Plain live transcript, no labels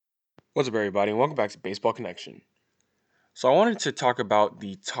What's up, everybody, and welcome back to Baseball Connection. So, I wanted to talk about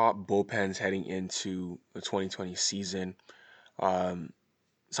the top bullpens heading into the 2020 season. Um,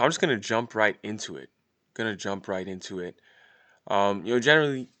 so, I'm just going to jump right into it. Generally,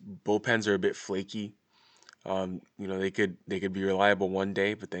 bullpens are a bit flaky. They could be reliable one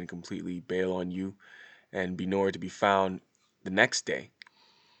day, but then completely bail on you and be nowhere to be found the next day.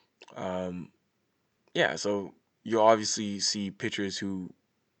 Um, so you obviously see pitchers who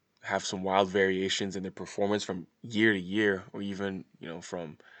have some wild variations in their performance from year to year, or even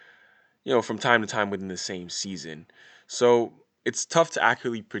from time to time within the same season. So it's tough to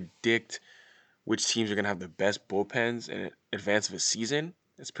accurately predict which teams are going to have the best bullpens in advance of a season.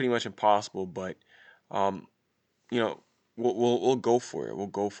 It's pretty much impossible, but um, you know, we'll go for it. We'll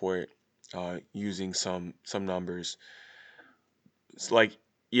go for it using some numbers. It's like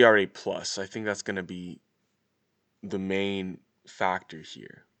ERA plus. I think that's going to be the main factor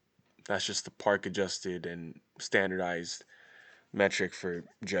here. That's just the park adjusted and standardized metric for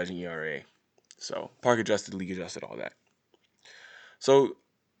judging ERA. So park adjusted, league adjusted, all that. So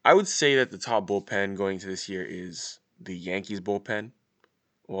I would say that the top bullpen going into this year is the Yankees bullpen.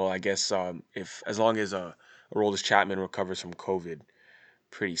 Well, I guess if as long as Aroldis Chapman recovers from COVID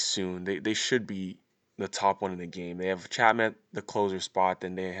pretty soon, they should be the top one in the game. They have Chapman at the closer spot,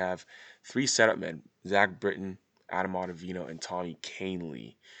 then they have three setup men: Zach Britton, Adam Ottavino, and Tommy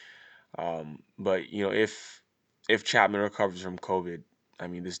Kahnle. But if Chapman recovers from COVID, I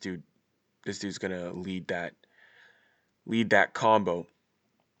mean this dude's gonna lead that combo.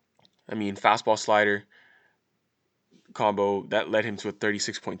 I mean, fastball slider combo that led him to a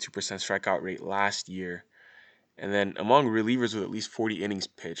 36.2% strikeout rate last year. And then among relievers with at least 40 innings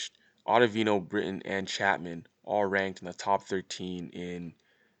pitched, Ottavino, Britton, and Chapman all ranked in the top 13 in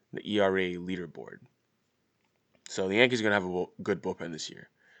the ERA leaderboard. So the Yankees are going to have a good bullpen this year.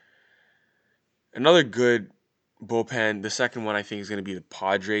 Another good bullpen, the second one I think is going to be the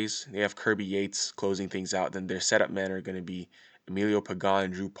Padres. They have Kirby Yates closing things out. Then their setup men are going to be Emilio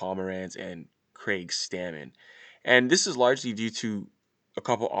Pagan, Drew Pomeranz, and Craig Stammen. And this is largely due to a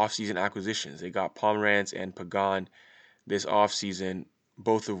couple offseason acquisitions. They got Pomeranz and Pagan this offseason,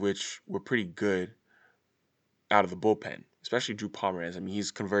 both of which were pretty good out of the bullpen, especially Drew Pomeranz. I mean,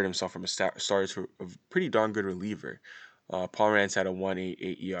 he's converted himself from a starter to a pretty darn good reliever. Pomeranz had a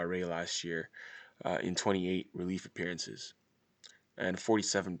 1.88 ERA last year in 28 relief appearances and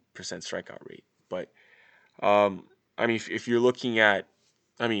 47% strikeout rate. But I mean, if you're looking at,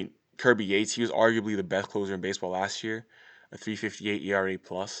 I mean, Kirby Yates, he was arguably the best closer in baseball last year. A 3.58 ERA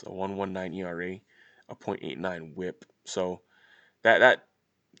plus, a 1.19 ERA, a .89 WHIP. So that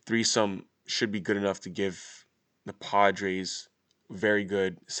threesome should be good enough to give the Padres very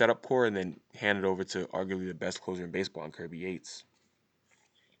good setup core, and then hand it over to arguably the best closer in baseball in Kirby Yates.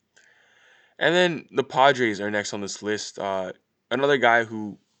 And then the Padres are next on this list. Another guy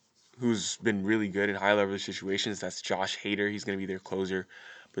who's been really good in high leverage situations. That's Josh Hader. He's going to be their closer.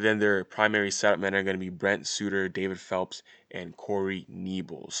 But then their primary setup men are going to be Brent Suter, David Phelps, and Corey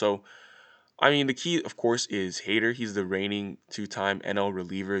Knebel. So, I mean, the key, of course, is Hader. He's the reigning two-time NL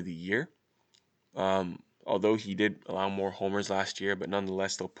reliever of the year. Although he did allow more homers last year, but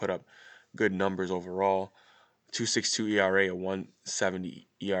nonetheless, they'll put up good numbers overall. 2.62 ERA, a 1.70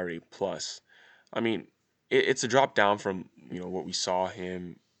 ERA plus. I mean, it's a drop down from what we saw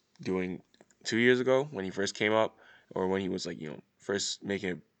him doing 2 years ago when he first came up, or when he was like first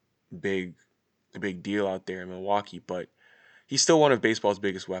making big a big deal out there in Milwaukee. But he's still one of baseball's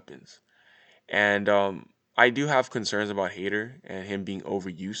biggest weapons, and I do have concerns about Hader and him being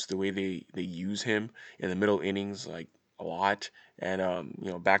overused. The way they use him in the middle innings, like a lot, and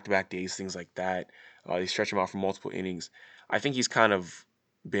back to back days, things like that. They stretch him out for multiple innings. I think he's kind of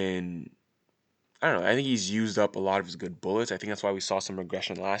been I don't know. I think he's used up a lot of his good bullets. I think that's why we saw some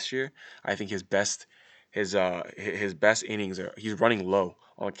regression last year. I think his best innings are he's running low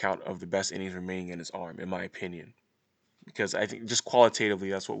on account of the best innings remaining in his arm, in my opinion. Because I think just qualitatively,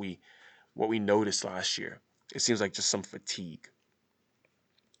 that's what we noticed last year. It seems like just some fatigue.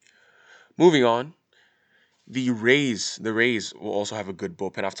 Moving on, the Rays will also have a good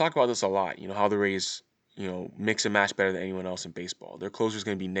bullpen. I've talked about this a lot. You know how the Rays, mix and match better than anyone else in baseball. Their closer is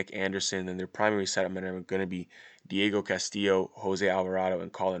going to be Nick Anderson, and their primary setup men are going to be Diego Castillo, Jose Alvarado,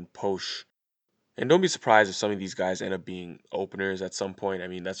 and Colin Poche. And don't be surprised if some of these guys end up being openers at some point. I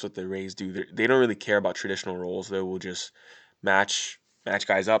mean, that's what the Rays do. They don't really care about traditional roles. They will just match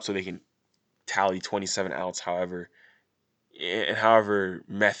guys up so they can tally 27 outs, however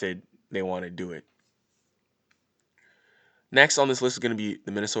method they want to do it. Next on this list is going to be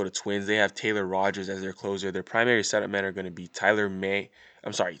the Minnesota Twins. They have Taylor Rogers as their closer. Their primary setup men are going to be Tyler May,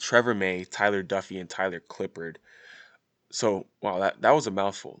 I'm sorry, Trevor May, Tyler Duffy, and Tyler Clippard. So wow, that was a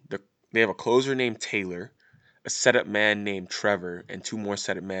mouthful. They have a closer named Taylor, a setup man named Trevor, and two more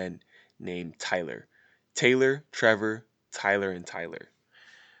setup men named Tyler. Taylor, Trevor, Tyler, and Tyler.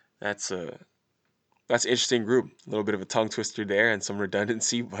 That's a that's an interesting group. A little bit of a tongue twister there and some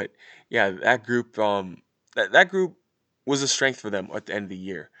redundancy, but yeah, that group was a strength for them at the end of the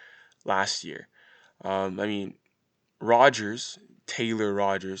year last year. I mean, Rogers, Taylor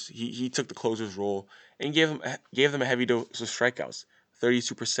Rogers, he took the closer's role and gave them a heavy dose of strikeouts,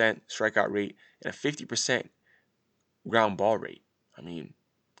 32% strikeout rate and a 50% ground ball rate. I mean,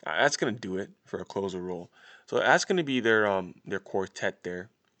 that's gonna do it for a closer role. So that's gonna be their quartet there,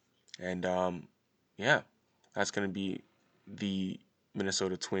 and yeah, that's gonna be the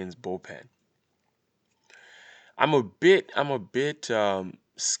Minnesota Twins bullpen. I'm a bit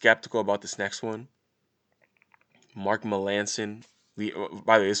skeptical about this next one. Mark Melanson.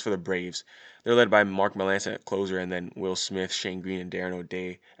 By the way, this is for the Braves. They're led by Mark Melanson at closer, and then Will Smith, Shane Green, and Darren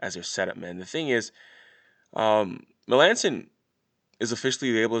O'Day as their setup men. The thing is, Melanson is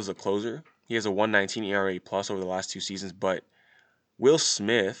officially labeled as a closer. He has a 1.19 ERA plus over the last two seasons, but Will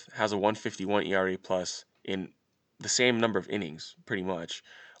Smith has a 1.51 ERA plus in the same number of innings, pretty much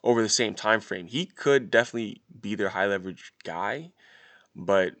over the same time frame. He could definitely be their high leverage guy,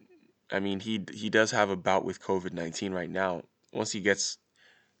 but I mean, he does have a bout with COVID-19 right now. Once he gets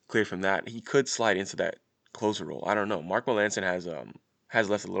cleared from that, he could slide into that closer role. I don't know. Mark Melanson has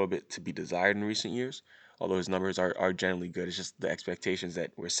left a little bit to be desired in recent years, although his numbers are generally good. It's just the expectations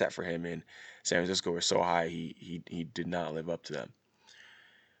that were set for him in San Francisco were so high he did not live up to them.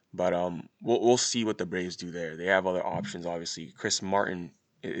 But we'll see what the Braves do there. They have other options, obviously. Chris Martin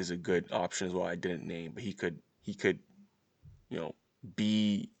is a good option as well. I didn't name, but he could you know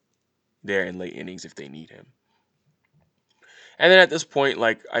be there in late innings if they need him. And then at this point,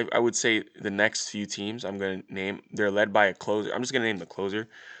 like I would say the next few teams I'm gonna name, they're led by a closer. I'm just gonna name the closer.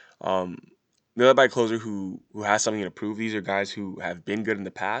 Um, they're led by a closer who has something to prove. These are guys who have been good in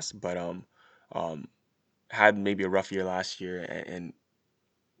the past, but um, had maybe a rough year last year, and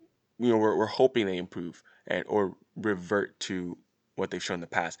we're hoping they improve and or revert to what they've shown in the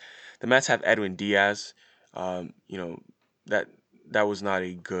past. The Mets have Edwin Diaz. You know that that was not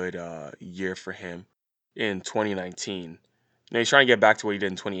a good year for him in 2019. Now he's trying to get back to what he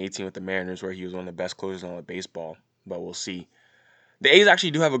did in 2018 with the Mariners, where he was one of the best closers in all of baseball. But we'll see. The A's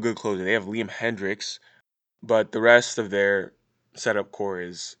actually do have a good closer. They have Liam Hendricks, but the rest of their setup core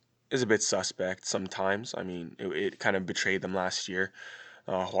is a bit suspect sometimes. I mean, it kind of betrayed them last year.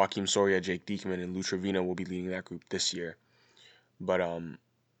 Joaquim Soria, Jake Diekman, and Lou Trevino will be leading that group this year. But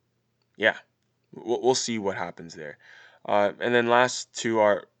yeah, we'll see what happens there. And then last two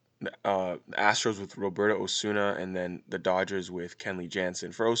are the Astros with Roberto Osuna, and then the Dodgers with Kenley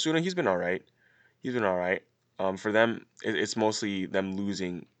Jansen. For Osuna, he's been all right. He's been all right. For them, it's mostly them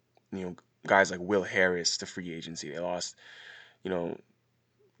losing, guys like Will Harris to free agency. They lost, you know,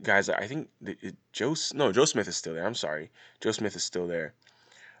 guys. I think Joe Smith is still there. I'm sorry, Joe Smith is still there.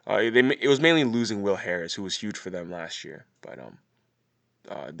 It was mainly losing Will Harris, who was huge for them last year, but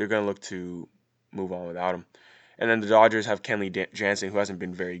they're gonna look to move on without him. And then the Dodgers have Jansen, who hasn't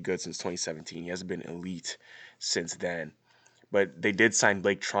been very good since 2017. He hasn't been elite since then, but they did sign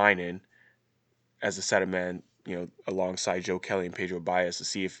Blake Trinan as a setup man, alongside Joe Kelly and Pedro Baez to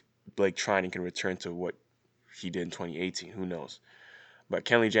see if Blake Trinan can return to what he did in 2018. Who knows? But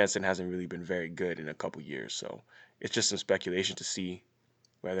Kenley Jansen hasn't really been very good in a couple years, so it's just some speculation to see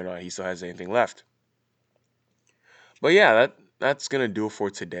whether or not he still has anything left. But yeah, that's gonna do it for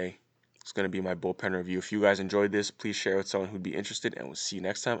today. It's gonna be my bullpen review. If you guys enjoyed this, please share with someone who'd be interested, and we'll see you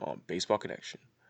next time on Baseball Connection.